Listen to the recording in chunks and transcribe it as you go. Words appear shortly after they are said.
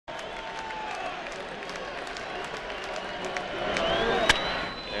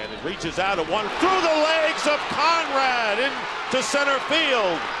reaches out at one through the legs of Conrad into center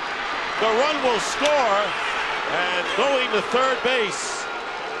field. The run will score, and going to third base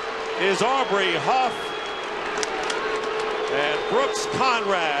is Aubrey Huff, and Brooks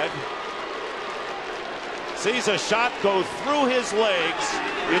Conrad sees a shot go through his legs.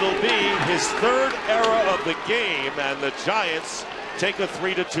 It'll be his third error of the game, and the Giants take a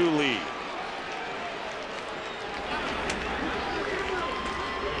 3-2 lead.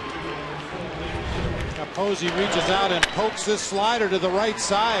 Posey reaches out and pokes this slider to the right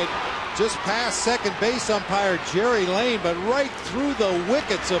side, just past second base umpire Jerry Lane, but right through the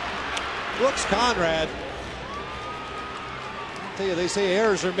wickets of Brooks Conrad. I'll tell you, they say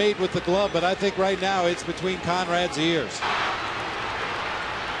errors are made with the glove, but I think right now it's between Conrad's ears.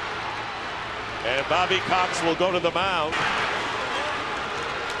 And Bobby Cox will go to the mound.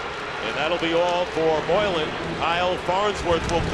 And that'll be all for Moylan. Kyle Farnsworth will